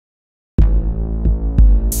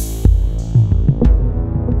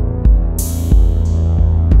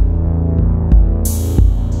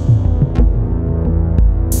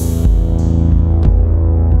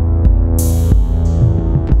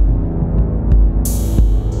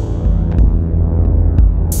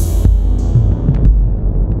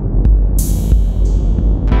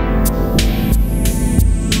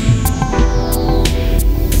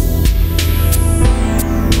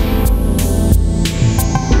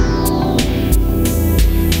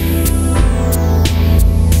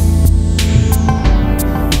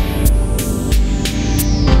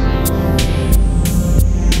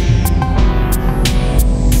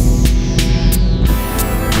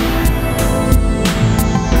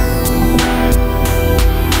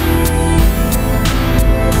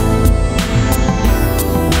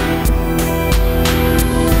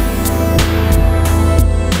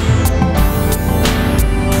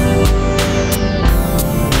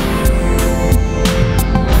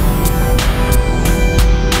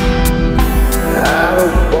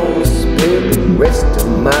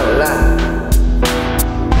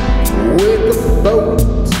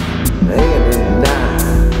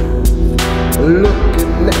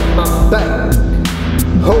looking at my back,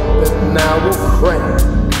 hoping I will crack.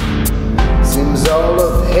 Seems all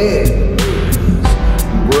of head is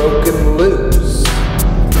broken loose.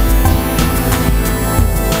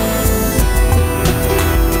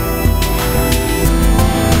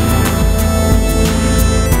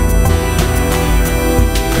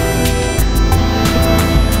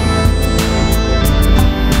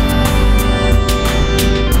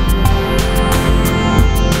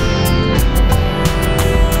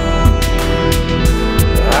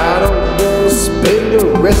 Spend the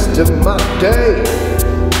rest of my day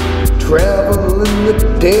traveling the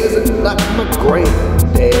desert like my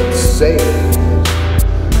granddad said,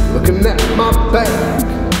 looking at my back,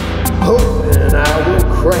 hoping I will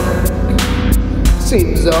crack.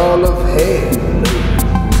 Seems all of head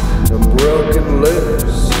I'm broken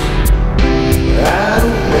loose. I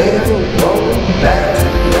don't ever want back to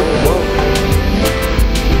no one.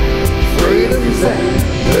 Freedom's at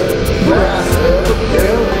the price of a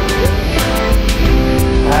gun.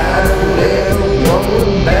 I don't ever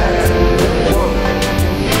want back to one.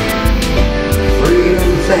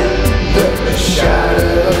 Freedom's at the shot of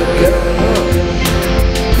a gun.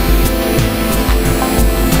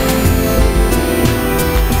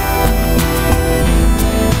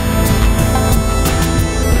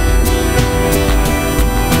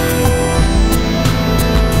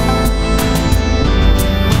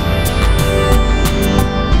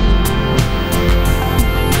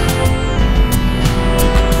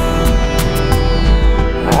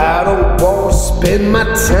 I don't want to spend my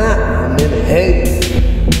time in hate,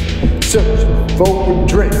 searching for a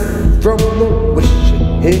drink from the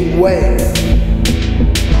wishing well,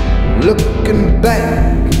 looking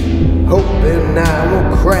back, hoping I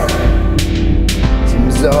will crack.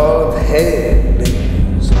 Seems all I've had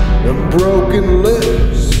is I'm broken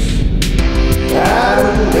loose. I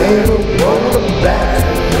don't ever want to back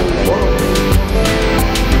to one.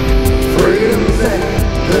 Freedom's at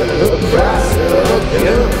the price of a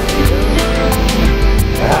gun.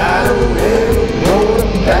 I don't ever want to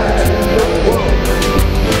back to no one.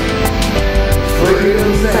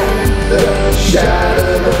 Freedom's at the shot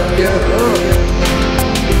of a gun.